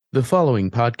The following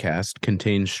podcast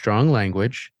contains strong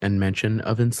language and mention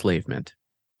of enslavement.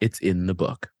 It's in the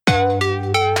book.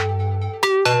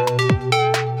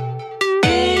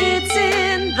 It's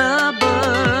in the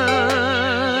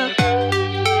book.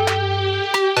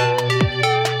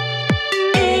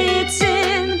 It's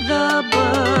in the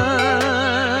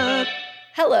book.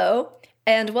 Hello,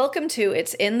 and welcome to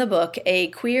It's in the Book, a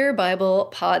queer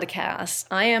Bible podcast.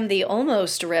 I am the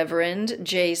almost Reverend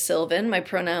Jay Sylvan. My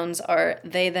pronouns are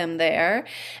they, them, their,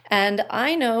 and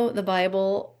I know the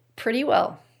Bible pretty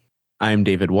well. I'm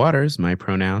David Waters. My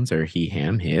pronouns are he,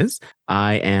 him, his.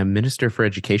 I am Minister for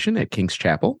Education at King's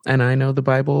Chapel, and I know the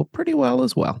Bible pretty well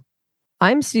as well.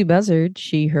 I'm Sue Buzzard,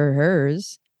 she, her,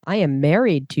 hers. I am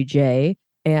married to Jay,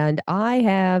 and I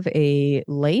have a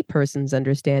layperson's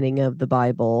understanding of the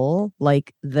Bible,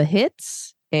 like the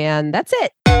hits, and that's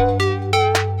it.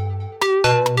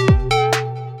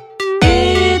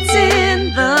 It's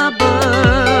in the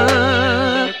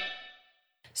book.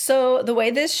 So the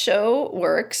way this show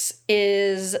works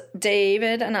is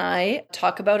David and I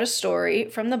talk about a story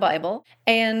from the Bible,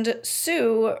 and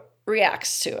Sue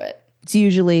reacts to it. It's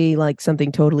usually like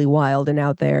something totally wild and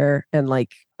out there, and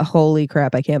like, holy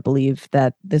crap, I can't believe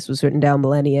that this was written down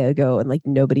millennia ago, and like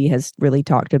nobody has really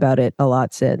talked about it a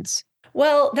lot since.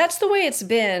 Well, that's the way it's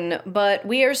been, but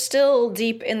we are still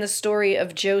deep in the story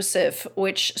of Joseph,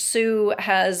 which Sue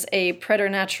has a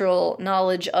preternatural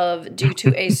knowledge of due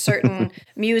to a certain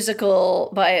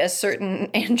musical by a certain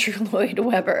Andrew Lloyd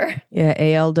Webber. Yeah,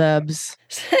 AL dubs.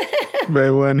 By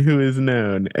one who is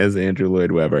known as Andrew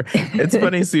Lloyd Webber. It's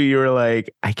funny, Sue, you were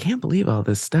like, I can't believe all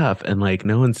this stuff, and like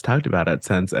no one's talked about it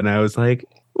since. And I was like,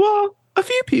 well, a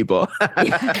few people. I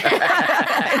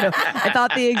know. I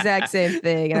thought the exact same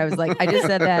thing. And I was like, I just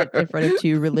said that in front of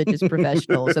two religious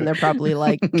professionals, and they're probably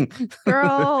like,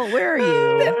 girl, where are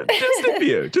you? Just a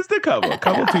few, just a couple,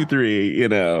 two, three,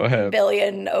 have,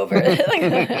 Billion over.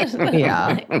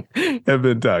 Yeah. have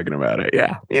been talking about it.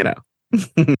 Yeah,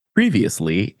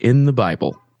 Previously in the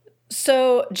Bible.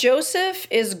 So Joseph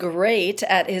is great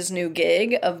at his new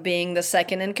gig of being the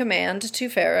second in command to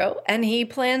Pharaoh, and he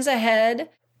plans ahead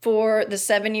for the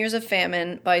 7 years of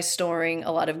famine by storing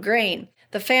a lot of grain.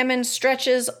 The famine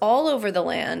stretches all over the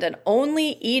land, and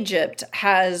only Egypt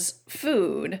has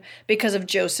food because of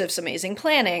Joseph's amazing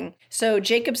planning. So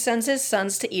Jacob sends his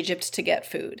sons to Egypt to get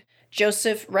food.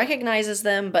 Joseph recognizes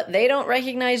them, but they don't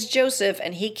recognize Joseph,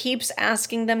 and he keeps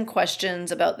asking them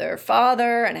questions about their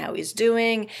father and how he's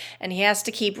doing, and he has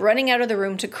to keep running out of the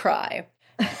room to cry.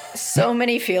 So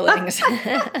many feelings.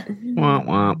 Womp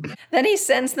womp. Then he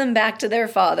sends them back to their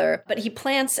father, but he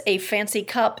plants a fancy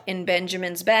cup in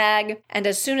Benjamin's bag, and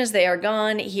as soon as they are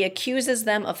gone, he accuses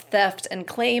them of theft and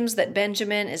claims that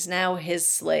Benjamin is now his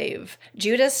slave.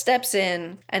 Judah steps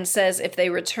in and says if they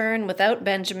return without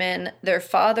Benjamin, their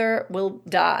father will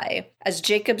die, as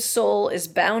Jacob's soul is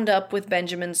bound up with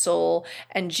Benjamin's soul,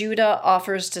 and Judah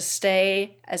offers to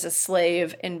stay as a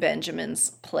slave in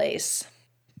Benjamin's place.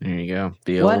 There you go.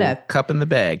 The What old a- cup in the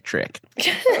bag trick.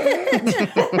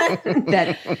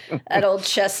 That Old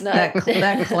chestnut.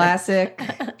 that classic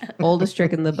oldest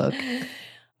trick in the book.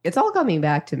 It's all coming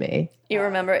back to me. You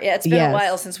remember? Yeah, it's been a Yes.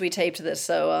 while since we taped this,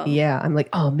 so... Yeah, I'm like,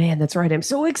 oh man, that's right. I'm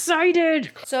so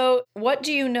excited. So what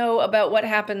do you know about what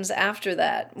happens after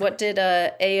that? What did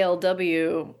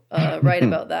ALW write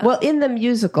about that? Well, in the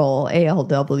musical,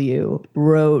 ALW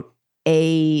wrote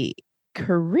a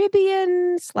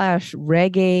Caribbean /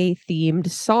 reggae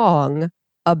themed song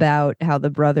about how the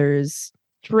brothers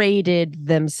traded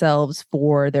themselves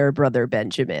for their brother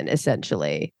Benjamin,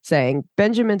 essentially saying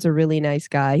Benjamin's a really nice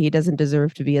guy. He doesn't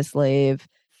deserve to be a slave.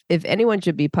 If anyone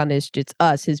should be punished, it's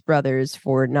us, his brothers,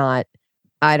 for not,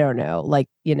 I don't know, like,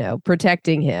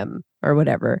 protecting him or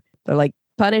whatever. They're like,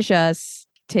 punish us,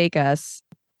 take us,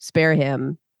 spare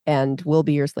him, and we'll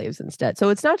be your slaves instead. So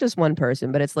it's not just one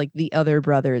person, but it's like the other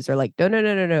brothers are like, no.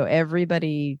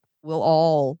 Everybody will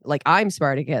all, like, I'm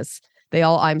Spartacus. They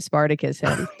all, I'm Spartacus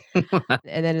him.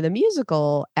 And then in the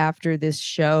musical, after this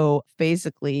show,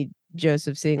 basically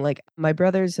Joseph saying like, my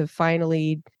brothers have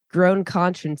finally grown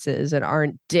consciences and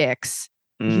aren't dicks.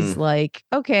 He's like,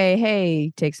 okay,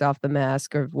 hey, takes off the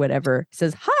mask or whatever.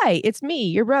 Says, hi, it's me,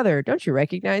 your brother. Don't you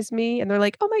recognize me? And they're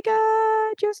like, oh my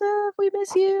God, Joseph, we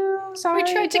miss you. Sorry.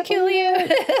 We tried to kill you.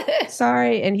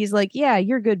 Sorry. And he's like, yeah,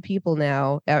 you're good people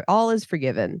now. All is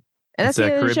forgiven. And It's that's the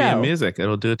that end of the Caribbean show. music.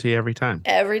 It'll do it to you every time.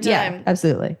 Every Yeah, time.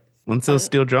 absolutely. Once those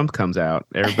steel drums comes out,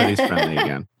 everybody's friendly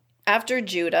again. After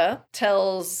Judah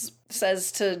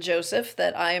says to Joseph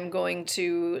that I am going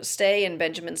to stay in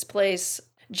Benjamin's place,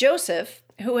 Joseph,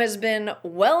 who has been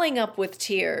welling up with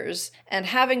tears and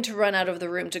having to run out of the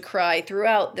room to cry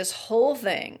throughout this whole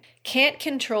thing, can't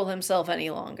control himself any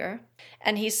longer,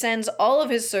 and he sends all of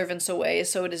his servants away,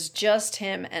 so it is just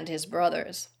him and his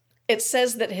brothers. It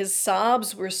says that his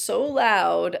sobs were so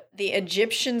loud the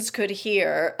Egyptians could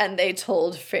hear, and they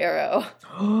told Pharaoh.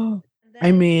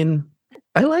 I mean,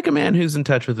 I like a man who's in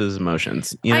touch with his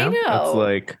emotions. You know? I know. It's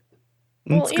like,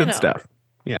 it's good stuff.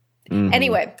 Yeah. Mm-hmm.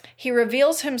 Anyway, he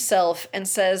reveals himself and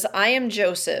says, I am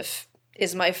Joseph.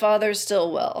 Is my father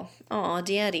still well? Aw,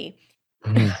 daddy.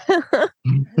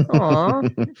 Aw.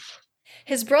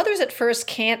 His brothers at first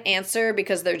can't answer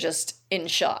because they're just in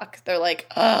shock. They're like,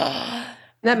 ugh.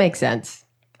 That makes sense.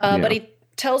 But he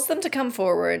tells them to come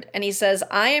forward, and he says,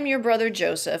 I am your brother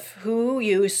Joseph, who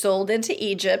you sold into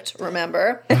Egypt,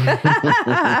 remember? But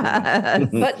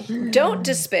don't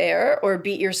despair or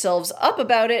beat yourselves up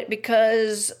about it,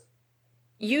 because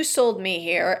you sold me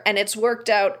here, and it's worked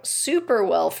out super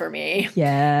well for me.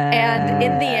 Yeah. And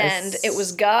in the end, it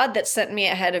was God that sent me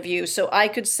ahead of you so I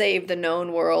could save the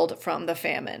known world from the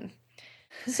famine.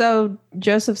 So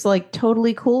Joseph's like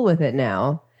totally cool with it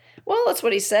now. Well, that's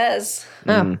what he says.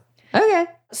 Oh, okay.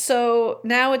 So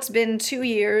now it's been 2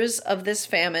 years of this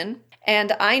famine,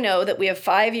 and I know that we have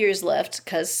 5 years left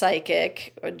because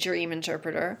psychic or dream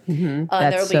interpreter. That's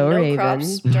There will be so no Raven.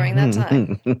 crops during that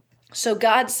time. So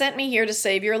God sent me here to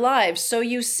save your lives. So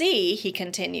you see, he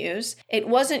continues, it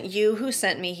wasn't you who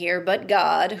sent me here, but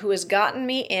God, who has gotten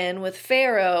me in with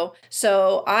Pharaoh.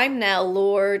 So I'm now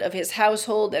Lord of his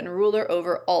household and ruler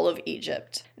over all of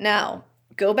Egypt. Now,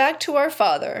 go back to our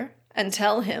father and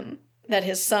tell him that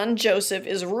his son Joseph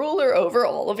is ruler over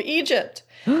all of Egypt.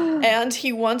 And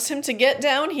he wants him to get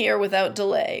down here without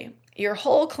delay. Your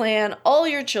whole clan, all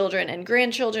your children and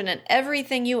grandchildren and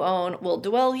everything you own will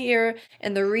dwell here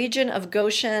in the region of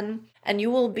Goshen, and you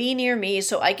will be near me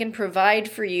so I can provide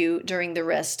for you during the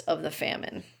rest of the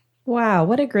famine. Wow,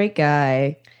 what a great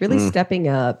guy. Really stepping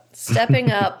up. Stepping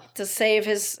up to save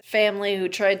his family who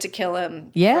tried to kill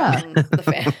him from the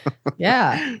famine.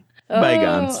 Yeah.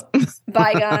 Bygones.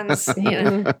 Bygones, you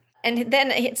know. And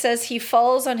then it says he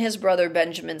falls on his brother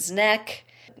Benjamin's neck,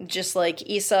 just like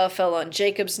Esau fell on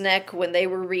Jacob's neck when they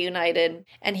were reunited.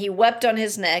 And he wept on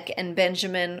his neck, and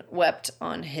Benjamin wept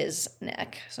on his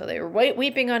neck. So they were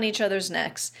weeping on each other's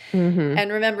necks.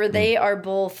 And remember, they are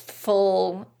both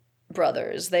full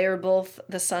brothers. They are both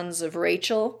the sons of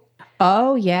Rachel.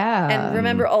 Oh, yeah. And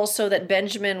remember also that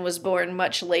Benjamin was born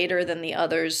much later than the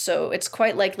others, so it's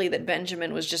quite likely that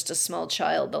Benjamin was just a small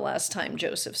child the last time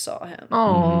Joseph saw him.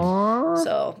 Aww.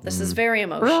 So this is very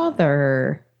emotional.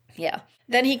 Brother. Yeah.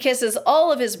 Then he kisses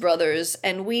all of his brothers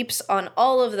and weeps on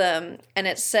all of them, and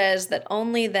it says that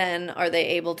only then are they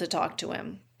able to talk to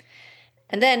him.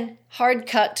 And then, hard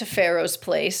cut to Pharaoh's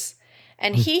place,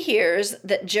 and he hears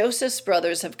that Joseph's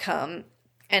brothers have come,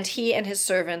 and he and his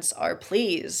servants are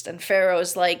pleased. And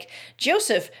Pharaoh's like,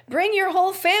 Joseph, bring your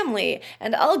whole family,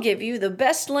 and I'll give you the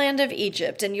best land of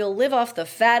Egypt, and you'll live off the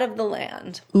fat of the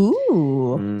land.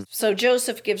 Ooh. So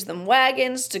Joseph gives them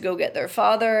wagons to go get their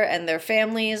father and their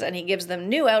families, and he gives them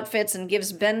new outfits and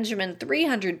gives Benjamin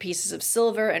 300 pieces of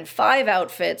silver and 5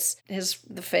 outfits,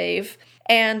 the fave.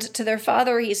 And to their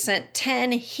father he sent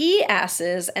 10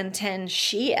 he-asses and 10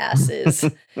 she-asses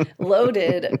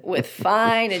loaded with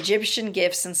fine Egyptian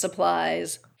gifts and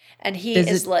supplies. And he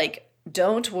is like,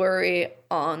 don't worry,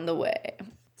 on the way.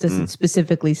 Does it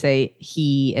specifically say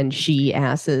he and she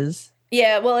asses?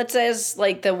 Yeah, well, it says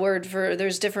like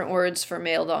there's different words for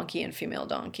male donkey and female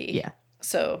donkey. Yeah.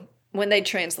 So when they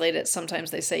translate it,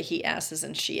 sometimes they say he asses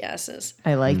and she asses.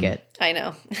 I like it. I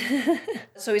know.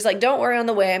 So he's like, don't worry, on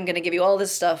the way, I'm going to give you all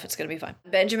this stuff. It's going to be fine.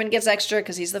 Benjamin gets extra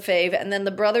because he's the fave. And then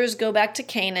the brothers go back to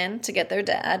Canaan to get their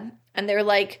dad. And they're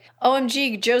like,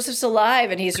 OMG, Joseph's alive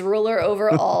and he's ruler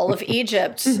over all of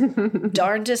Egypt.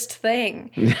 Darndest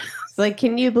thing. It's like,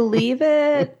 can you believe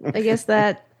it? I guess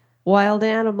that wild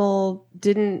animal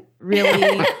didn't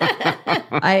really.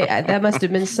 That must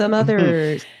have been some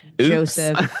other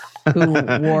Joseph who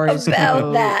wore his about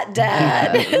coat. that,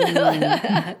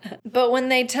 Dad. But when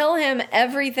they tell him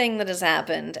everything that has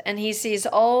happened and he sees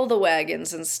all the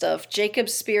wagons and stuff,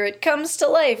 Jacob's spirit comes to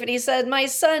life and he said, my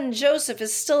son Joseph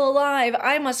is still alive.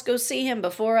 I must go see him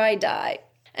before I die.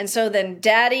 And so then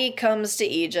Daddy comes to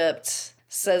Egypt,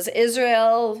 says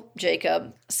Israel,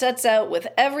 Jacob, sets out with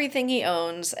everything he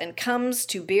owns and comes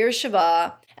to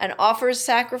Beersheba and offers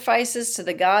sacrifices to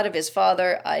the God of his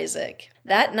father Isaac.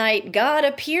 That night, God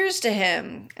appears to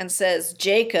him and says,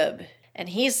 Jacob. And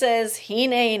he says,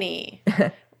 Hineni.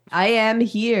 I am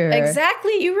here.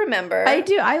 Exactly, you remember. I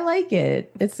do. I like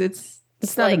it. It's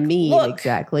not like, a me look,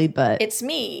 exactly, but it's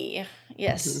me.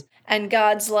 Yes. And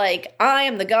God's like, I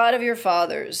am the God of your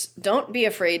fathers. Don't be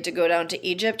afraid to go down to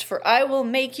Egypt, for I will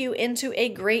make you into a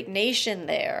great nation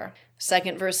there.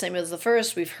 Second verse, same as the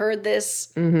first. We've heard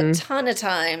this a ton of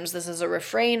times. This is a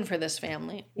refrain for this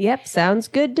family. Yep, sounds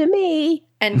good to me.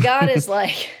 And God is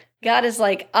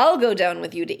like, I'll go down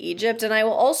with you to Egypt, and I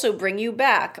will also bring you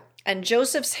back. And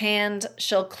Joseph's hand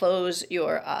shall close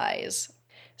your eyes.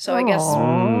 So I guess,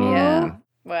 yeah,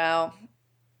 wow.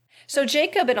 So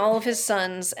Jacob and all of his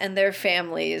sons and their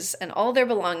families and all their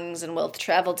belongings and wealth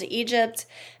traveled to Egypt.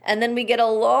 And then we get a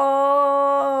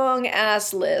long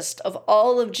ass list of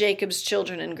all of Jacob's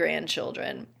children and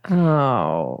grandchildren.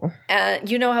 Oh. And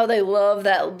you know how they love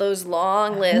those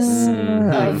long lists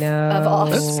of Let's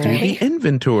offspring. do the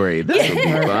inventory. This will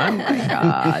be Oh fun. my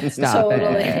God, stop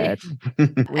Totally. it.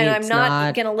 And I'm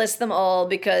not going to list them all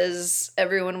because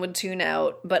everyone would tune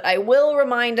out. But I will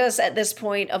remind us at this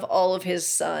point of all of his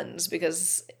sons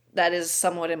because that is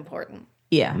somewhat important.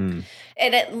 Yeah. And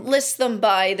it lists them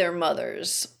by their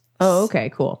mothers. Oh, okay,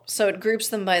 cool. So it groups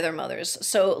them by their mothers.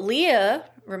 So Leah,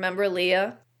 remember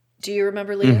Leah? Do you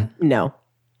remember Leah? No.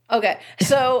 Okay.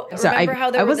 So remember how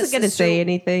there I were wasn't going to say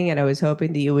anything, and I was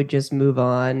hoping that you would just move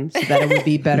on so that it would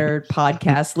be better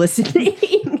podcast listening.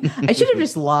 I should have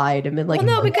just lied and been like,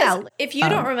 well, no, because "Yeah." if you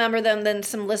don't remember them, then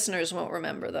some listeners won't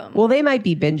remember them. Well, they might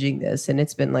be binging this, and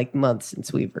it's been like months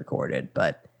since we've recorded,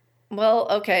 but Well,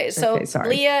 okay. So okay, sorry.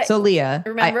 Leah, So Leah,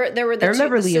 remember there were I the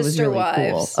remember two Leah was sister really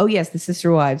wives. cool. Oh yes, the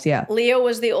sister wives. Yeah, Leah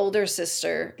was the older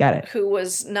sister. Got it. Who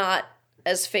was not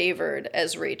as favored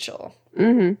as Rachel.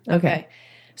 Mm-hmm. Okay.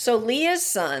 So Leah's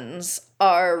sons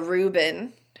are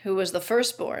Reuben, who was the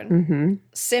firstborn, Mm-hmm.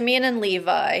 Simeon and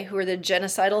Levi, who are the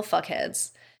genocidal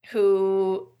fuckheads,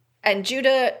 and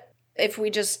Judah, if we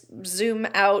just zoom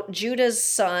out, Judah's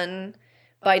son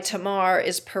by Tamar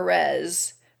is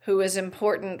Perez, who is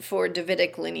important for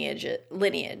Davidic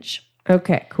lineage.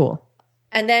 Okay, cool.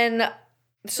 And then,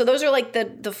 so those are like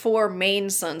the four main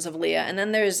sons of Leah. And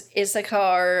then there's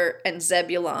Issachar and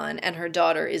Zebulon, and her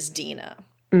daughter is Dinah.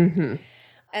 Mm-hmm.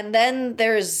 And then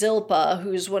there's Zilpah,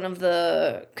 who's one of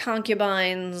the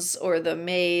concubines or the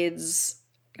maids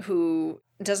who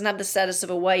doesn't have the status of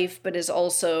a wife, but is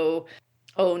also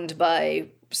owned by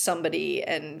somebody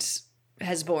and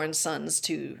has borne sons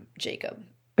to Jacob.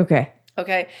 Okay.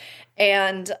 Okay.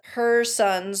 And her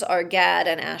sons are Gad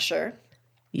and Asher.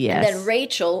 Yes. And then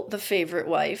Rachel, the favorite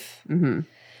wife, Mm-hmm.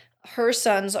 her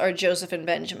sons are Joseph and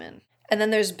Benjamin. And then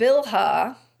there's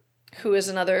Bilhah, who is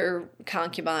another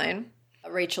concubine,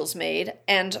 Rachel's maid,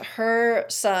 and her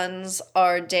sons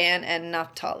are Dan and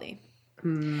Naphtali.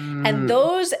 And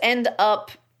those end up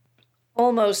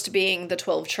almost being the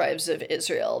 12 tribes of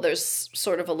Israel. There's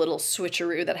sort of a little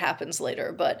switcheroo that happens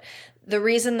later, but the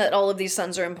reason that all of these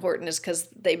sons are important is because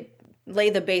they lay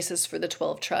the basis for the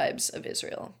 12 tribes of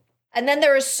Israel. And then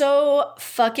there are so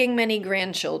fucking many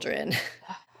grandchildren,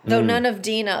 though none of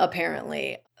Dinah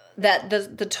apparently, that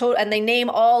the total, and they name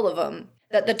all of them,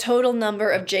 that the total number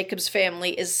of Jacob's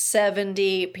family is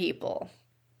 70 people.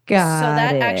 So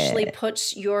that actually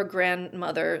puts your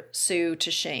grandmother, Sue,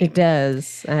 to shame. It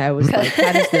does. I was like,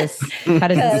 how does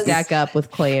this stack up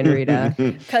with Clay and Rita?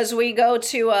 Because we go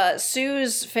to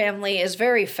Sue's family is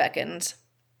very fecund,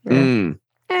 Mm.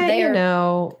 They are- You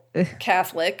know,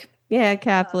 Catholic. yeah,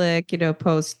 Catholic,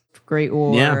 post Great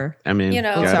War. Yeah. I mean, You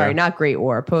know- Oh, gotta- sorry, not Great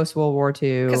War, post World War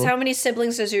II. Because how many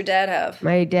siblings does your dad have?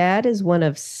 My dad is one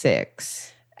of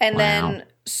 6. And Wow. then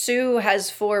Sue has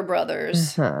 4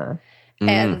 brothers, Huh.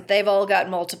 and they've all got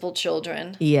multiple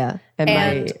children. Yeah.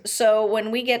 And so when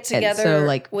we get together so,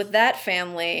 like- with that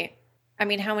family, I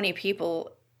mean, how many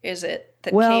people is it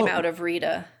that Well- came out of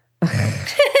Rita?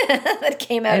 That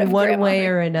came out in of one Grandma way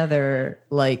Rita. or another,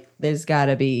 like there's got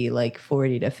to be like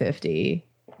 40 to 50.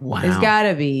 Wow. There's got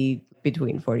to be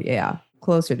between 40, yeah,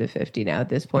 closer to 50 now at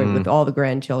this point with all the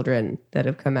grandchildren that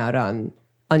have come out on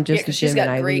just the 'cause she's Jim and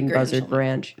got Eileen Buzzard great-grandchildren.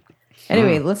 branch.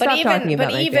 Anyway, let's stop talking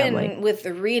about my family. With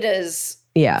Rita's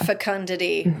Yeah.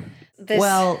 fecundity, this,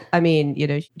 Well, I mean,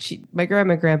 my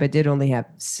grandma and grandpa did only have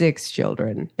 6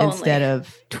 children Only. instead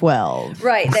of 12.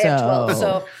 right, they have 12.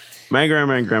 So My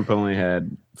grandma and grandpa only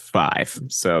had 5.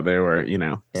 So they were,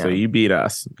 so you beat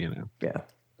us, Yeah.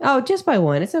 Oh, just by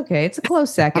 1. It's okay. It's a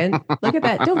close second. Look at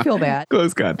that. Don't feel bad.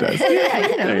 Close contest. Yeah,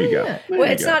 There you go. yeah. well,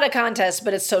 it's not a contest,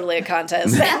 but it's totally a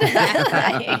contest.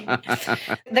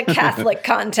 The Catholic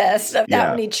contest of Yeah.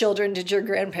 how many children did your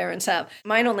grandparents have?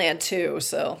 Mine only had 2.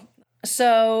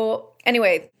 So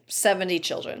anyway, 70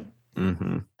 children.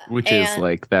 Hmm. Which is And-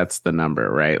 like, that's the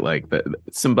number, right? Like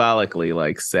symbolically,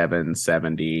 like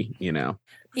 770,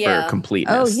 Yeah. for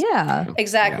completeness. Oh, yeah.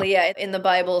 Exactly. Yeah. In the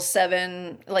Bible,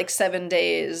 7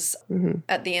 days Mhm.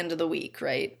 at the end of the week,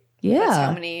 right? That's how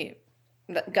Yeah. many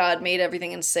that God made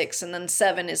everything in 6, and then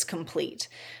 7 is complete.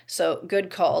 So good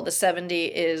call. The 70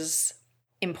 is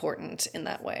important in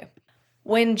that way.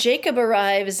 When Jacob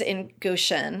arrives in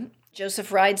Goshen,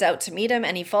 Joseph rides out to meet him,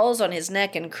 and he falls on his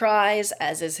neck and cries,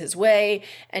 as is his way.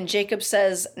 And Jacob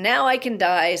says, "Now I can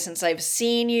die, since I've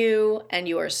seen you and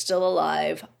you are still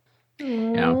alive."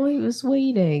 Oh, he was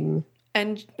waiting.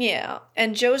 And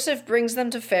Joseph brings them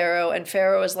to Pharaoh, and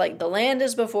Pharaoh is like, "The land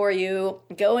is before you,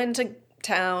 go into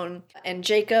town." And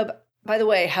Jacob, by the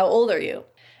way, how old are you?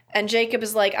 And Jacob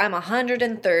is like, "I'm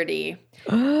 130.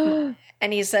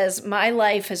 And he says, "My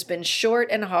life has been short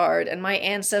and hard, and my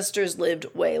ancestors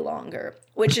lived way longer,"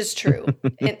 which is true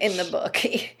in the book.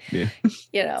 Yeah.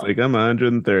 You know, It's like I'm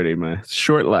 130, my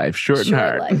short life, short and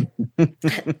hard.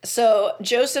 life. So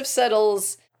Joseph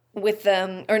settles with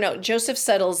them, or no, Joseph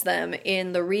settles them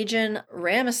in the region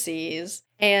Ramesses,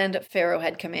 and Pharaoh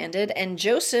had commanded, and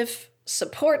Joseph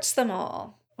supports them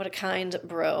all. What a kind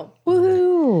bro.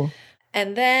 Woohoo.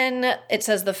 And then it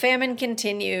says the famine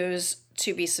continues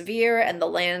to be severe, and the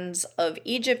lands of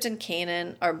Egypt and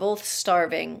Canaan are both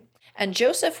starving. And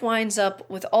Joseph winds up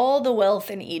with all the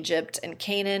wealth in Egypt and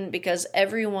Canaan because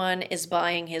everyone is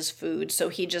buying his food. So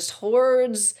he just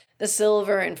hoards the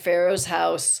silver in Pharaoh's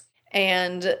house.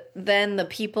 And then the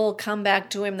people come back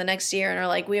to him the next year and are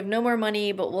like, "We have no more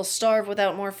money, but we'll starve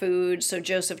without more food." So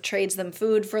Joseph trades them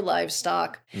food for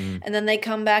livestock. And then they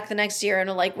come back the next year and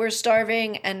are like, "We're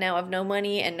starving and now have no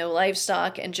money and no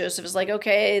livestock." And Joseph is like,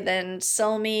 "Okay, then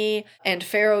sell me and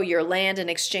Pharaoh your land in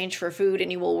exchange for food,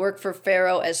 and you will work for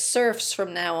Pharaoh as serfs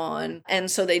from now on." And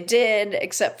so they did,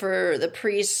 except for the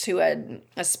priests who had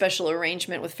a special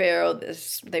arrangement with Pharaoh.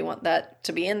 They want that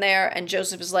to be in there. And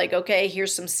Joseph is like, "Okay,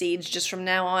 here's some seeds. Just from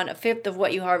now on, 1/5 of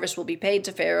what you harvest will be paid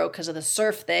to Pharaoh because of the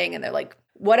serf thing." And they're like,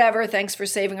 "Whatever, thanks for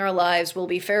saving our lives. We'll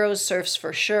be Pharaoh's serfs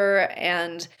for sure."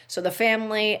 And so the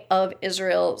family of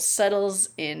Israel settles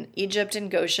in Egypt and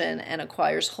Goshen and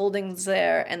acquires holdings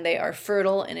there, and they are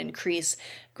fertile and increase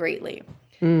greatly.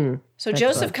 So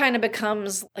Joseph kind of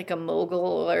becomes like a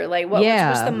mogul, or like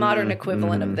what's the modern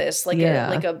equivalent of this? Like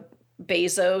a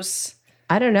Bezos.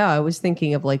 I don't know. I was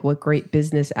thinking of like what great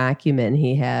business acumen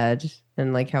he had,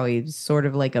 and like how he's sort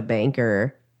of like a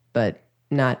banker, but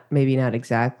maybe not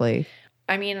exactly.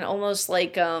 I mean, almost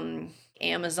like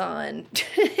Amazon.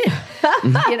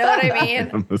 You know what I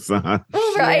mean? Amazon.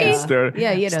 Right? Started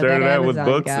out Amazon with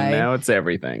books, guy. and now it's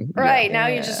everything. Right. Now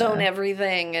you just own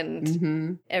everything,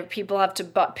 and people have to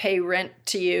pay rent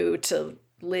to you to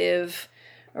live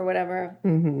or whatever.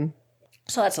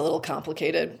 So that's a little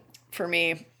complicated for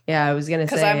me. Yeah, I was going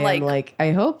to say, I'm like,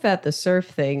 I hope that the surf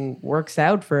thing works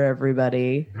out for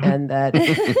everybody, and that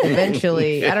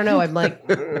eventually, I don't know, I'm like...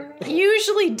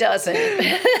 Usually doesn't.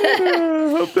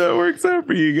 I hope that works out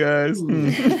for you guys.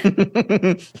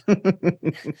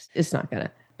 It's not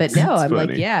gonna. But no, I'm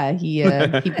funny. Like, yeah, he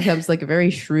becomes like a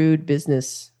very shrewd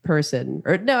business person.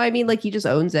 Or no, I mean, like, he just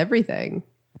owns everything.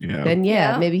 Yeah. Then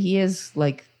maybe he is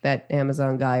like that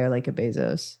Amazon guy, or like a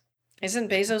Bezos. Isn't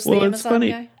Bezos the Amazon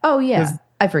guy? Oh, yeah.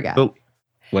 I forgot. Oh,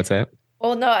 what's that?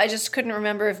 Well, no, I just couldn't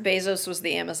remember if Bezos was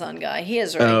the Amazon guy. He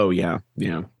is, right? Oh, yeah.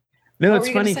 Yeah. No, it's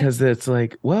funny because it's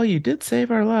like, well, you did save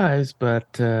our lives,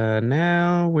 but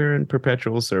now we're in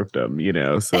perpetual serfdom, you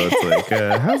know? So it's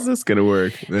like, how's this going to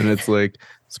work? And it's like,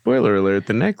 spoiler alert,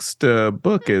 the next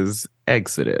book is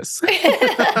Exodus.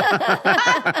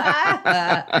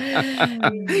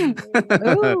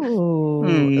 Ooh.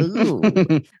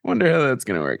 Wonder how that's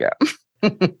going to work out.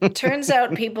 Turns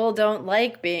out people don't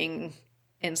like being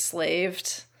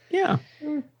enslaved. Yeah.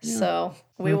 So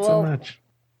we Not will. So much.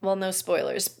 Well, no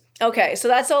spoilers. Okay, so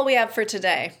that's all we have for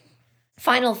today.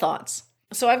 Final thoughts.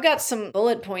 So I've got some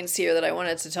bullet points here that I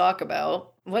wanted to talk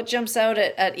about. What jumps out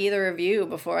at either of you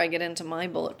before I get into my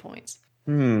bullet points?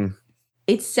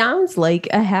 It sounds like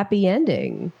a happy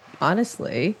ending,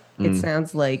 honestly. It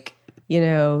sounds like,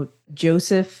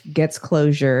 Joseph gets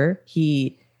closure.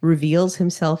 He reveals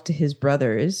himself to his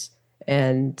brothers,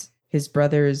 and his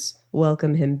brothers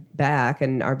welcome him back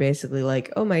and are basically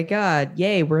like, "Oh my God,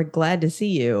 yay, we're glad to see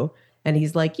you." And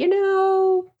he's like,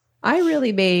 I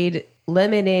really made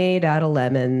lemonade out of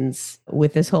lemons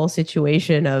with this whole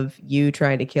situation of you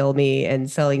trying to kill me and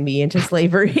selling me into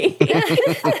slavery.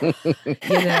 Because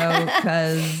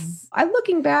I'm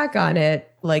looking back on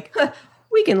it like,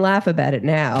 we can laugh about it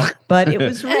now, but it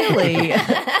was really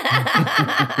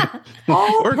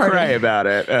or cry about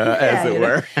it, as it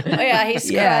were. Oh yeah, he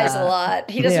cries a lot.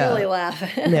 He doesn't really laugh.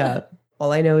 Yeah.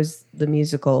 All I know is the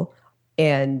musical,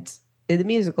 and in the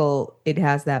musical, it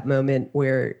has that moment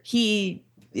where he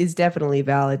is definitely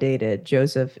validated.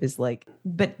 Joseph is like,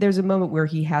 but there's a moment where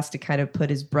he has to kind of put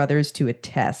his brothers to a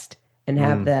test and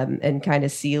have them and kind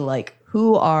of see like,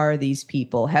 who are these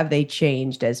people? Have they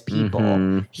changed as people?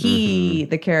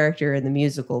 The character in the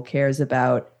musical, cares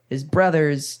about his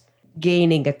brothers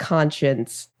gaining a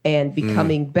conscience and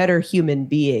becoming better human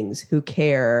beings who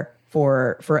care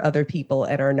for other people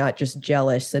and are not just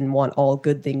jealous and want all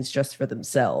good things just for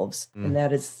themselves. And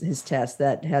that is his test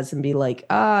that has him be like,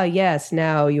 yes,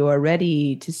 now you are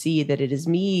ready to see that it is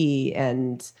me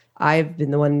and I've been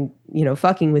the one,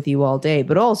 fucking with you all day,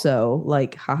 but also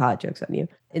like, haha, joke's on you.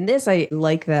 In this, I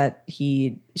like that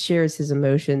he shares his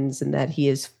emotions and that he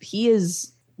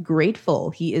is grateful.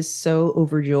 He is so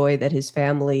overjoyed that his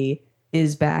family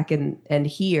is back and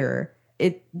here.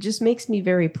 It just makes me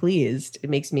very pleased. It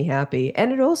makes me happy.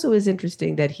 And it also is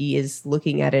interesting that he is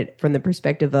looking at it from the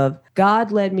perspective of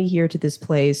God led me here to this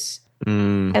place.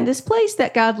 And this place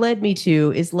that God led me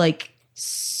to is like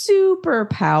super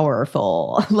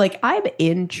powerful. Like I'm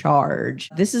in charge.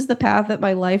 This is the path that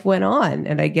my life went on.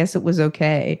 And I guess it was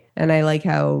okay. And I like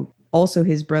how also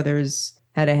his brothers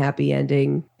had a happy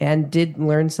ending and did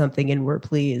learn something and were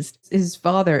pleased. His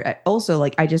father also,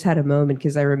 like, I just had a moment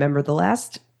because I remember the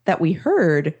last that we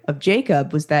heard of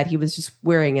Jacob was that he was just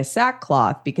wearing a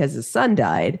sackcloth because his son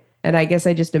died. And I guess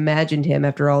I just imagined him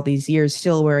after all these years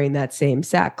still wearing that same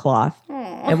sackcloth.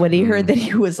 And when he heard that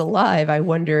he was alive, I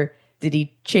wonder, did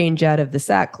he change out of the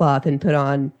sackcloth and put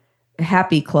on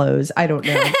happy clothes? I don't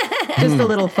know. Just a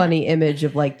little funny image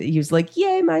of like, he was like,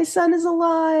 yay, my son is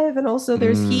alive. And also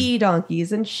there's he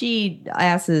donkeys and she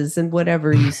asses and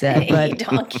whatever you said. But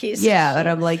donkeys. Yeah. And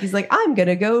I'm like, he's like, I'm going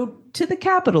to go to the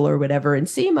Capitol or whatever and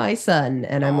see my son.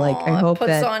 And I'm like, I hope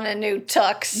puts on a new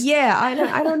tux. Yeah. I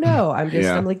don't know.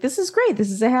 I'm like, this is great.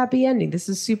 This is a happy ending. This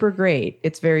is super great.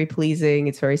 It's very pleasing.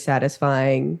 It's very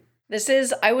satisfying.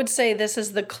 I would say this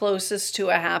is the closest to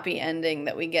a happy ending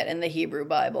that we get in the Hebrew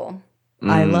Bible.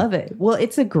 I love it. Well,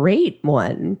 it's a great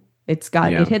one.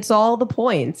 It hits all the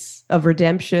points of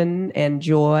redemption and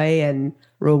joy and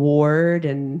reward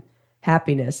and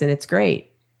happiness. And it's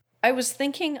great. I was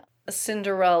thinking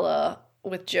Cinderella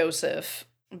with Joseph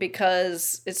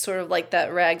because it's sort of like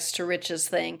that rags to riches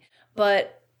thing.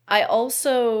 But I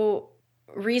also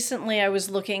recently I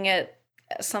was looking at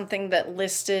something that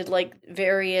listed like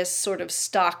various sort of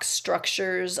stock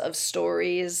structures of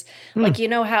stories. Like,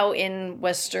 how in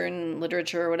Western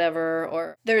literature or whatever,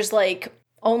 or there's like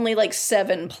only like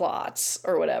 7 plots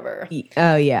or whatever.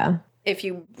 Oh, yeah. If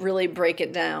you really break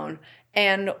it down.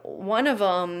 And one of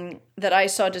them that I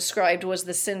saw described was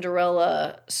the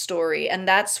Cinderella story. And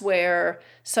that's where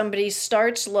somebody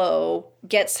starts low,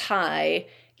 gets high,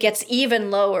 gets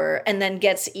even lower, and then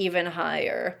gets even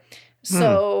higher.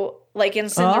 So like in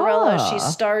Cinderella, she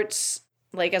starts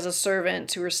like as a servant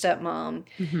to her stepmom,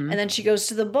 and then she goes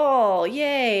to the ball,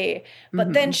 yay!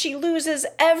 But then she loses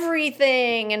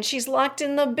everything, and she's locked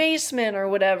in the basement or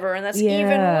whatever, and that's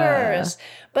even worse.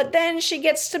 But then she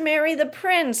gets to marry the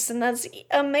prince, and that's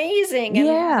amazing.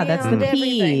 And that's the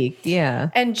peak. Yeah.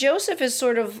 And Joseph is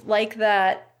sort of like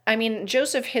that. I mean,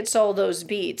 Joseph hits all those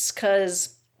beats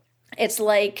because it's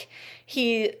like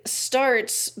he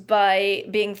starts by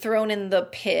being thrown in the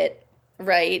pit,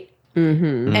 right?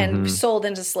 And sold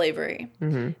into slavery.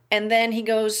 And then he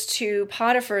goes to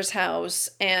Potiphar's house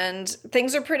and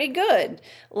things are pretty good.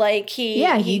 Like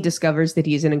he discovers that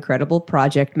he's an incredible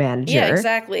project manager. Yeah,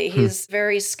 exactly. He's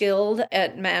very skilled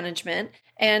at management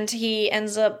and he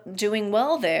ends up doing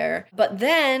well there. But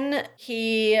then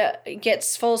he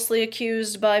gets falsely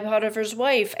accused by Potiphar's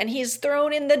wife and he's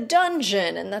thrown in the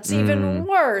dungeon, and that's even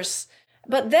worse.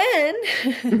 But then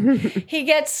he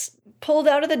gets pulled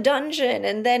out of the dungeon,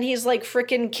 and then he's like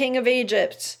frickin' king of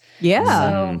Egypt.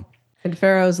 Yeah. And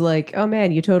Pharaoh's like, oh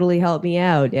man, you totally helped me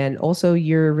out. And also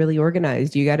you're really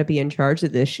organized. You got to be in charge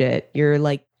of this shit. You're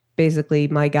like basically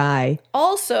my guy.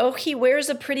 Also, he wears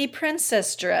a pretty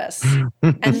princess dress,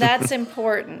 and that's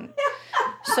important.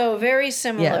 So very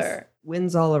similar. Yes.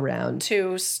 Wins all around.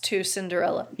 To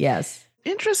Cinderella. Yes.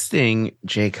 Interesting,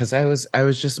 Jay, because I was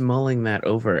just mulling that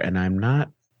over, and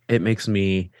it makes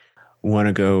me want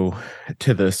to go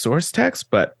to the source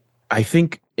text, but I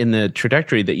think in the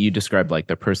trajectory that you described, like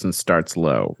the person starts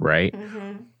low, right?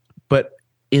 But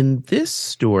in this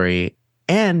story,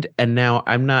 and now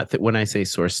I'm not when I say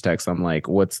source text, I'm like,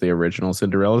 what's the original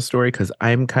Cinderella story? Because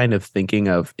I'm kind of thinking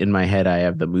of, in my head, I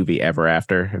have the movie Ever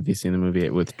After. Have you seen the movie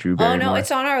with Drew Barrymore? Oh no,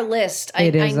 it's on our list. I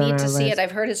need to see it.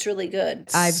 I've heard it's really good.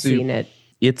 I've seen it.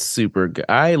 It's super good.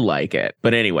 I like it.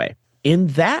 But anyway, in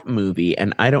that movie,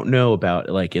 and I don't know about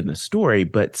like in the story,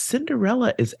 but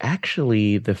Cinderella is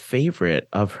actually the favorite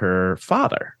of her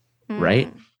father,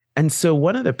 right? And so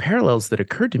one of the parallels that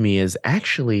occurred to me is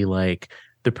actually like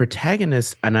the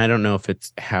protagonist, and I don't know if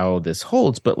it's how this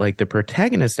holds, but like the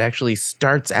protagonist actually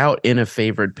starts out in a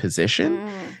favored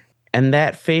position. And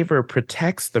that favor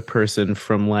protects the person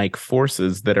from like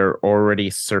forces that are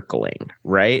already circling,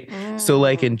 right? So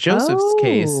like in Joseph's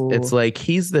case, it's like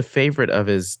he's the favorite of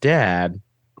his dad,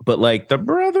 but like the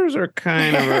brothers are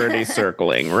kind of already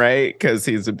circling, right? Because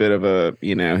he's a bit of a,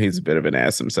 he's a bit of an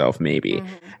ass himself, maybe.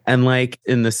 And like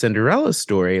in the Cinderella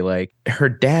story, like her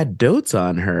dad dotes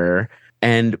on her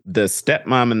and the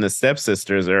stepmom and the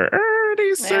stepsisters are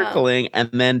already circling, and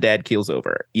then dad keels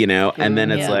over, and then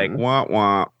it's like, wah,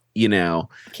 wah. Can't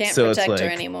so protect it's her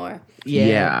like, anymore.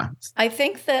 Yeah.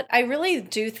 I really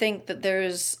do think that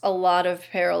there's a lot of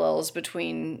parallels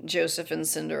between Joseph and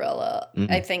Cinderella.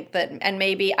 I think that, and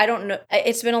maybe, I don't know,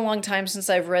 it's been a long time since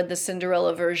I've read the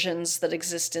Cinderella versions that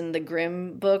exist in the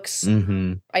Grimm books.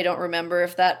 I don't remember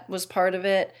if that was part of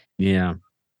it. Yeah.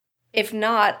 If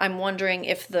not, I'm wondering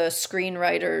if the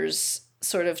screenwriters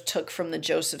sort of took from the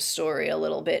Joseph story a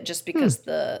little bit, just because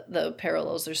the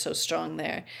parallels are so strong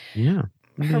there. Yeah.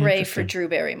 Hooray for Drew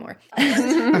Barrymore.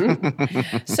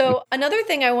 So another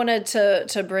thing I wanted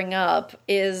to bring up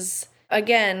is,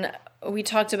 again, we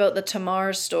talked about the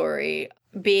Tamar story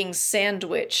being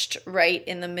sandwiched right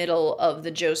in the middle of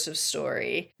the Joseph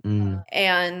story.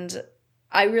 And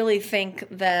I really think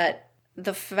that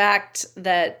the fact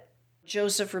that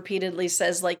Joseph repeatedly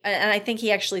says, like, and I think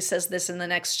he actually says this in the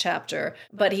next chapter,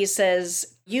 but he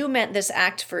says, you meant this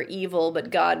act for evil, but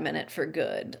God meant it for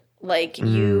good. Like,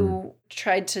 you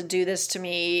tried to do this to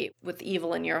me with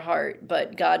evil in your heart,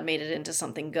 but God made it into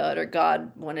something good, or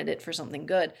God wanted it for something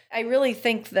good. I really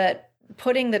think that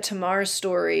putting the Tamar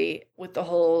story with the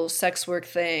whole sex work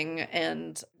thing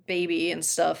and baby and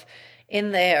stuff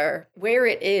in there, where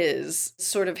it is,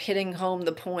 sort of hitting home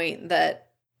the point that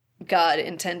God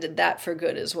intended that for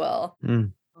good as well.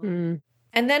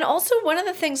 And then also one of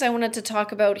the things I wanted to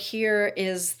talk about here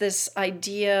is this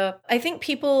idea. I think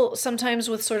people sometimes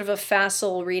with sort of a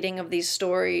facile reading of these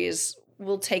stories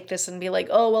will take this and be like,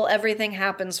 oh, well, everything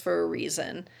happens for a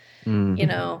reason,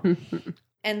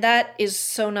 And that is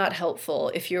so not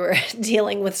helpful if you're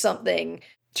dealing with something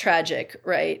tragic,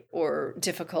 right? Or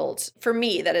difficult. For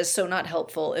me, that is so not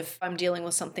helpful if I'm dealing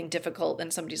with something difficult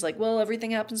and somebody's like, well,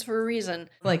 everything happens for a reason.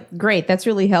 Like, great, that's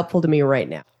really helpful to me right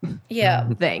now. Yeah.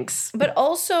 Thanks. But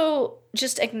also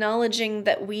just acknowledging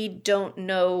that we don't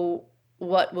know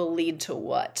what will lead to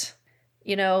what.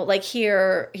 Like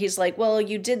here, he's like, well,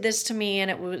 you did this to me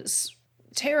and it was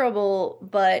terrible,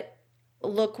 but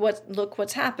look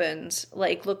what's happened.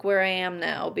 Like, look where I am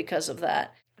now because of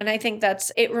that. And I think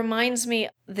it reminds me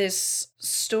this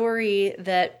story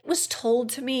that was told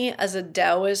to me as a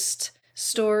Taoist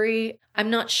story. I'm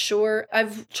not sure.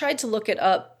 I've tried to look it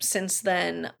up since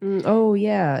then. Oh,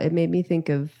 yeah. It made me think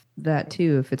of that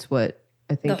too, if it's what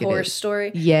I think the horse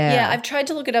story. Yeah. Yeah, I've tried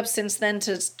to look it up since then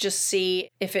to just see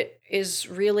if it is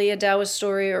really a Taoist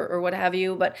story or what have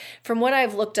you. But from what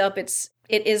I've looked up, it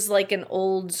is like an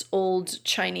old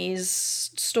Chinese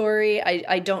story.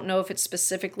 I don't know if it's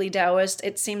specifically Taoist.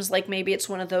 It seems like maybe it's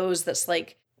one of those that's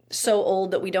like so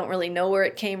old that we don't really know where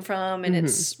it came from. And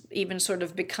it's even sort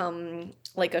of become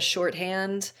like a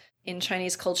shorthand in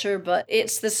Chinese culture. But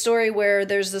it's the story where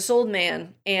there's this old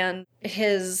man and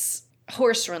his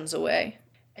horse runs away.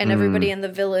 And everybody in the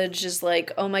village is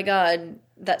like, oh my God,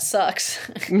 that sucks.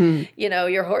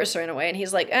 Your horse ran away. And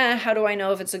he's like, how do I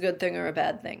know if it's a good thing or a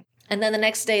bad thing? And then the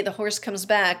next day, the horse comes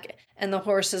back, and the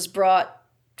horse has brought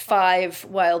 5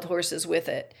 wild horses with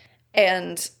it.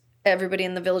 And everybody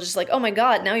in the village is like, oh my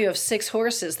God, now you have 6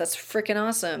 horses. That's freaking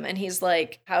awesome. And he's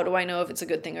like, how do I know if it's a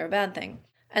good thing or a bad thing?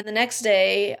 And the next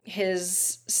day,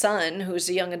 his son, who's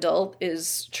a young adult,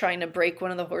 is trying to break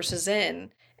one of the horses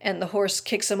in. And the horse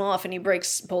kicks him off, and he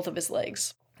breaks both of his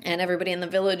legs. And everybody in the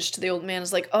village to the old man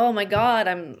is like, oh my God,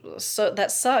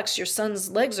 that sucks. Your son's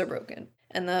legs are broken.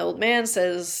 And the old man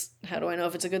says, how do I know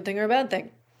if it's a good thing or a bad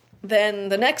thing? Then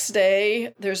the next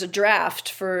day, there's a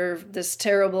draft for this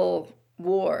terrible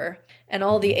war. And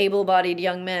all the able-bodied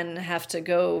young men have to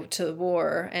go to the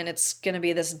war. And it's going to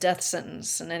be this death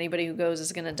sentence. And anybody who goes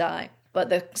is going to die. But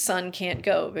the son can't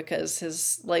go because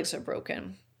his legs are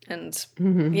broken. And,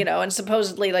 and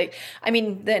supposedly, the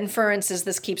inference is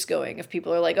this keeps going. If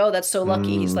people are like, oh, that's so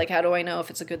lucky. He's like, how do I know if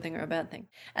it's a good thing or a bad thing?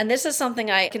 And this is something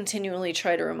I continually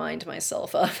try to remind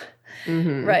myself of,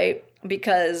 right?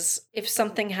 Because if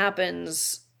something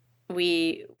happens,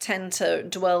 we tend to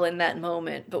dwell in that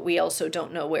moment, but we also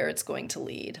don't know where it's going to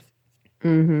lead.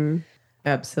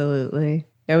 Absolutely.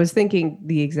 I was thinking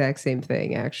the exact same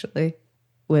thing, actually,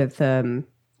 with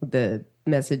the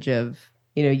message of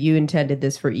you intended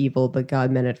this for evil, but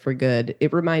God meant it for good.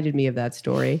 It reminded me of that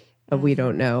story of We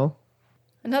Don't Know.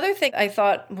 Another thing I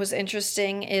thought was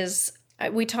interesting is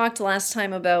we talked last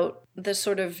time about the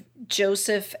sort of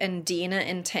Joseph and Dinah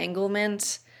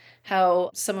entanglement, how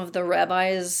some of the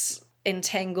rabbis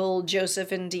entangle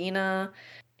Joseph and Dinah,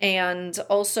 and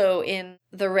also in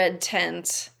The Red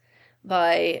Tent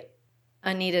by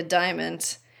Anita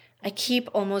Diamond. I keep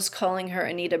almost calling her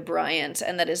Anita Bryant,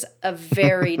 and that is a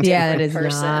very different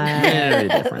person. Very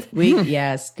different.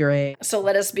 Yes, great. So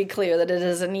let us be clear that it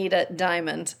is Anita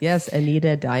Diamond. Yes,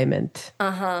 Anita Diamond.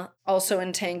 Also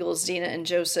entangles Dinah and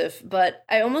Joseph. But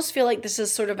I almost feel like this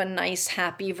is sort of a nice,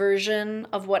 happy version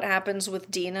of what happens with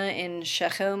Dinah in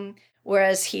Shechem.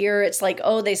 Whereas here it's like,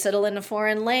 oh, they settle in a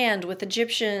foreign land with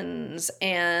Egyptians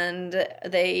and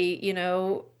they,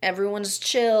 everyone's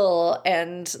chill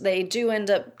and they do end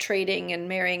up trading and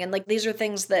marrying. And like, these are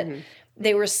things that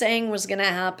they were saying was going to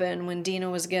happen when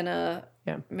Dinah was going to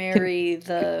marry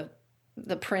the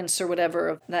prince or whatever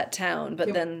of that town.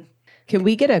 But then... Can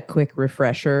we get a quick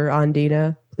refresher on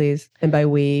Dinah, please? And by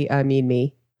we, I mean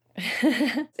me.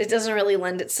 It doesn't really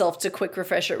lend itself to quick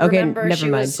refresher. Okay, Remember,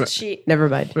 never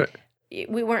mind.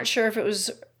 We weren't sure if it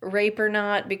was rape or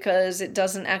not because it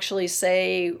doesn't actually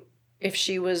say if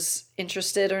she was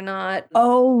interested or not.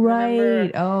 Oh, right.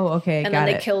 Remember? Oh, okay. And then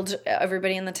they killed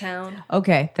everybody in the town.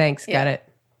 Okay, thanks. Yeah. Got it.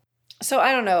 So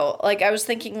I don't know. Like, I was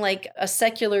thinking like a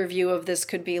secular view of this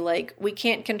could be like, we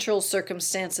can't control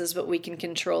circumstances, but we can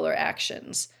control our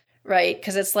actions. Right?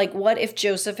 Because it's like, what if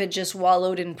Joseph had just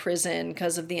wallowed in prison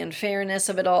because of the unfairness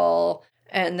of it all?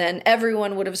 And then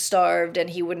everyone would have starved and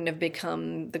he wouldn't have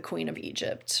become the queen of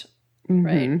Egypt.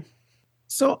 Right?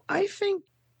 So I think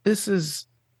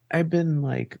I've been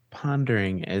like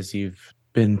pondering as you've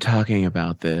been talking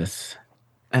about this.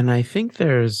 And I think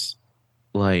I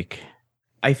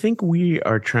think we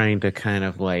are trying to kind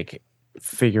of like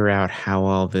figure out how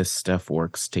all this stuff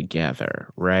works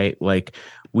together, right? Like,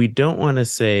 we don't want to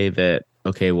say that,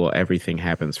 okay, well, everything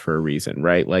happens for a reason,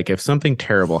 right? Like, if something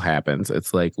terrible happens,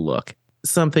 it's like, look,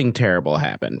 something terrible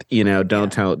happened,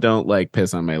 don't like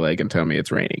piss on my leg and tell me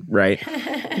it's raining, right?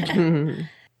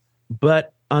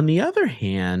 But on the other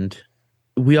hand,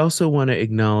 we also want to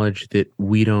acknowledge that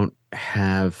we don't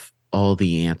have all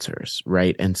the answers,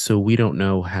 right? And so we don't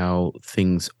know how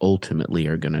things ultimately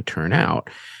are going to turn out.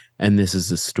 And this is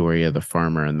the story of the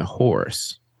farmer and the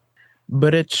horse.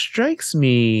 But it strikes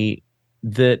me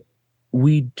that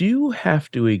we do have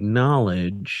to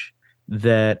acknowledge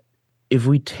that if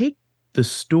we take the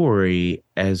story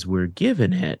as we're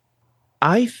given it,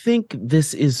 I think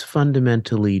this is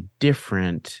fundamentally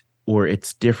different, or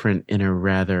it's different in a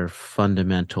rather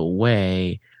fundamental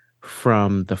way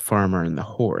from the farmer and the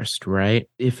horse, right?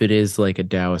 If it is like a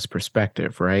Taoist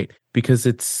perspective, right? Because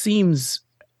it seems,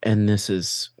 and this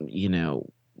is,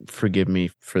 forgive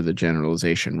me for the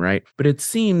generalization, right? But it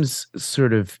seems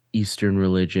sort of Eastern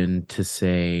religion to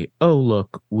say, oh,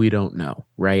 look, we don't know,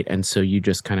 right? And so you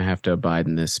just kind of have to abide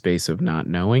in this space of not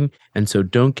knowing. And so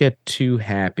don't get too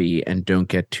happy and don't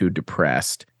get too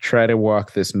depressed. Try to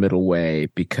walk this middle way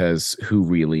because who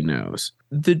really knows?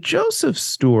 The Joseph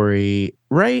story,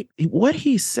 right? What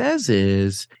he says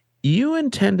is, you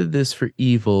intended this for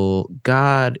evil,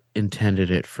 God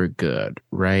intended it for good,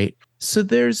 right? So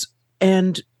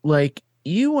and like,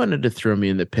 you wanted to throw me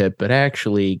in the pit, but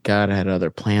actually God had other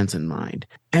plans in mind.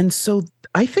 And so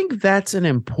I think that's an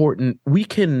important, we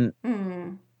can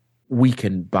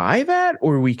buy that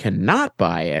or we cannot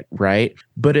buy it, right?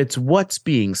 But it's what's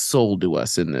being sold to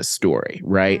us in this story,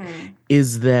 right?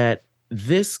 Is that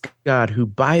this God, who,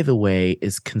 by the way,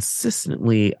 is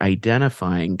consistently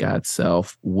identifying God's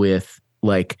self with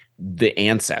like the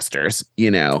ancestors,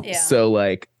 Yeah. So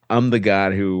like, I'm the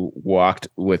God who walked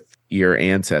with your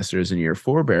ancestors and your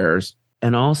forebears.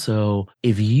 And also,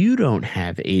 if you don't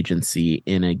have agency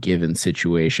in a given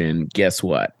situation, guess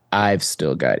what? I've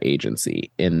still got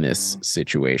agency in this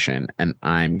situation and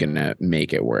I'm going to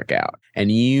make it work out.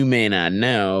 And you may not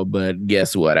know, but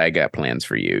guess what? I got plans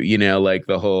for you. Like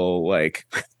the whole, like,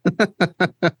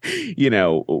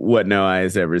 what no eye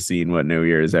has ever seen, what no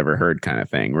ear has ever heard kind of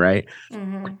thing, right?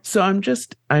 So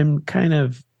I'm kind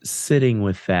of sitting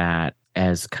with that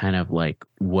as kind of like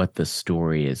what the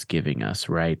story is giving us,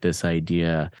 right? This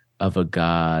idea of a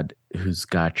God who's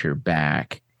got your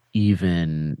back,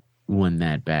 even when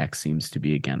that back seems to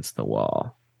be against the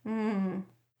wall.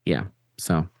 Yeah.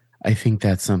 So I think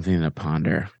that's something to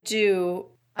ponder.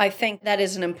 I think that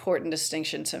is an important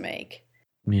distinction to make.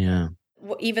 Yeah.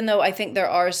 Even though I think there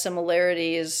are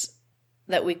similarities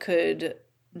that we could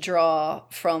draw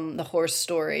from the horse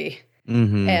story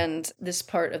and this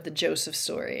part of the Joseph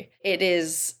story, it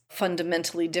is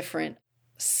fundamentally different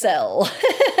cell.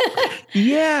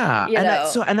 Yeah.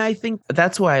 And I think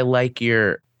that's why I like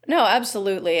your... No,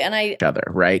 absolutely. And other,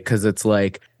 right? Because it's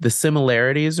like the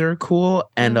similarities are cool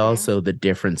and also the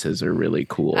differences are really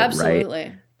cool, absolutely.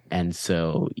 Right? And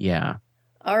so, yeah.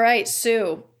 All right,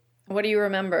 Sue, what do you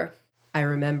remember? I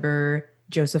remember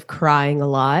Joseph crying a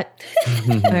lot.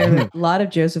 A lot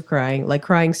of Joseph crying, like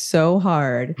crying so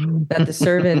hard that the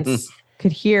servants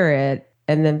could hear it.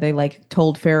 And then they like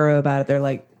told Pharaoh about it. They're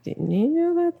like, didn't you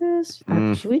know about this?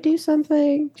 Should we do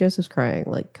something? Joseph's crying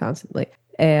like constantly.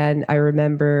 And I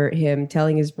remember him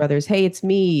telling his brothers, hey, it's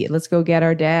me. Let's go get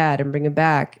our dad and bring him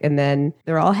back. And then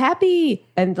they're all happy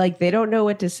and like they don't know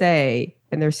what to say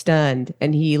and they're stunned.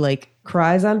 And he like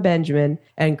cries on Benjamin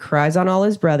and cries on all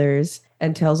his brothers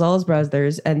and tells all his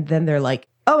brothers. And then they're like,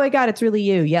 oh my God, it's really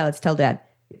you. Yeah, let's tell dad.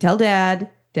 Tell dad.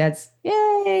 Dad's,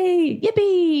 yay,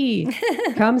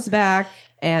 yippee, comes back.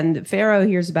 And Pharaoh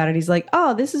hears about it. He's like,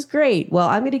 oh, this is great. Well,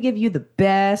 I'm going to give you the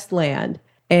best land.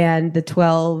 And the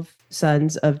 12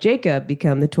 sons of Jacob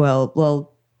become the 12.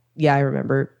 Well, yeah, I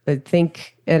remember.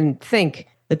 Think.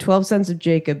 The 12 sons of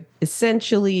Jacob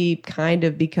essentially kind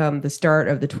of become the start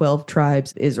of the 12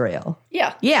 tribes of Israel.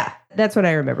 Yeah. Yeah, that's what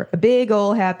I remember. A big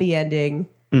old happy ending.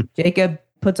 Jacob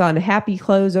puts on happy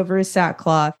clothes over his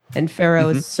sackcloth, and Pharaoh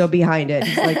is so behind it.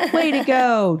 He's like, way to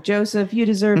go, Joseph, you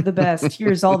deserve the best.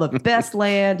 Here's all the best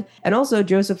land. And also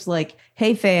Joseph's like,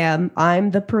 hey fam, I'm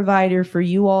the provider for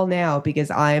you all now because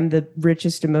I'm the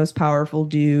richest and most powerful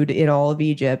dude in all of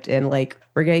Egypt. And like,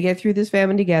 we're going to get through this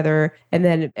famine together. And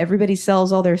then everybody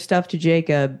sells all their stuff to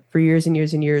Jacob for years and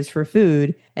years and years for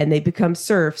food. And they become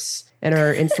serfs and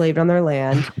are enslaved on their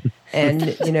land.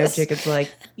 And, you know, Jacob's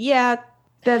like, yeah,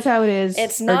 that's how it is.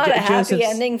 It's not a happy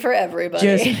ending for everybody.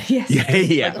 Yes.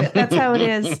 Yeah. That's how it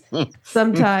is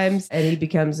sometimes. And he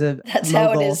becomes a That's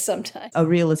mogul, how it is sometimes. a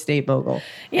real estate mogul.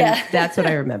 Yeah. And that's what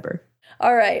I remember.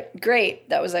 All right. Great.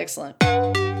 That was excellent.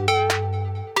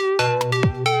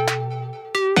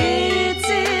 It's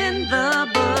in the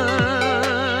book.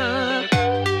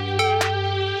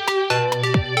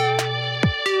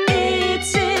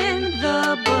 It's in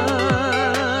the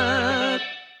book.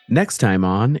 Next time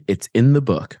on It's in the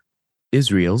Book,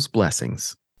 Israel's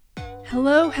Blessings.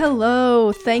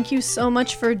 Hello. Thank you so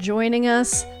much for joining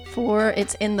us for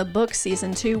It's in the Book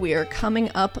Season 2. We are coming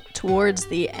up towards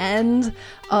the end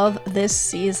of this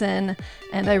season,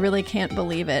 and I really can't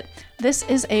believe it. This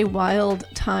is a wild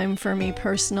time for me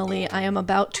personally. I am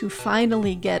about to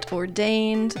finally get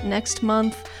ordained next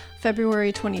month,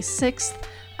 February 26th.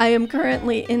 I am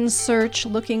currently in search,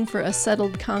 looking for a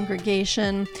settled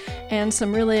congregation, and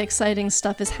some really exciting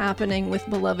stuff is happening with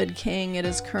Beloved King. It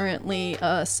is currently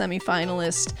a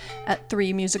semi-finalist at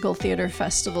 3 musical theater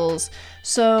festivals.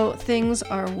 So things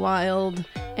are wild,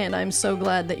 and I'm so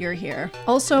glad that you're here.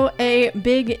 Also, a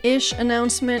big-ish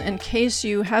announcement in case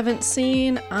you haven't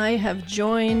seen, I have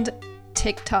joined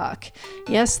TikTok.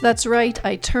 Yes, that's right.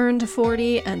 I turned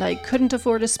 40 and I couldn't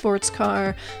afford a sports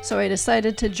car, so I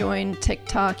decided to join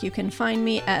TikTok. You can find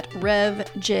me at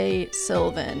Rev J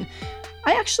Sylvan.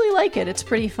 I actually like it. It's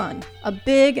pretty fun. A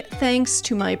big thanks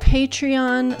to my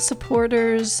Patreon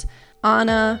supporters: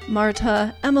 Anna,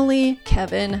 Marta, Emily,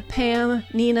 Kevin, Pam,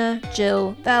 Nina,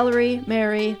 Jill, Valerie,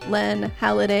 Mary, Len,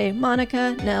 Halliday,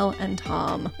 Monica, Nell, and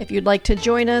Tom. If you'd like to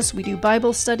join us, we do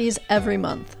Bible studies every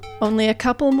month. Only a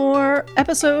couple more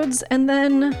episodes, and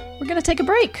then we're going to take a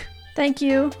break. Thank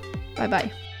you.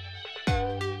 Bye-bye.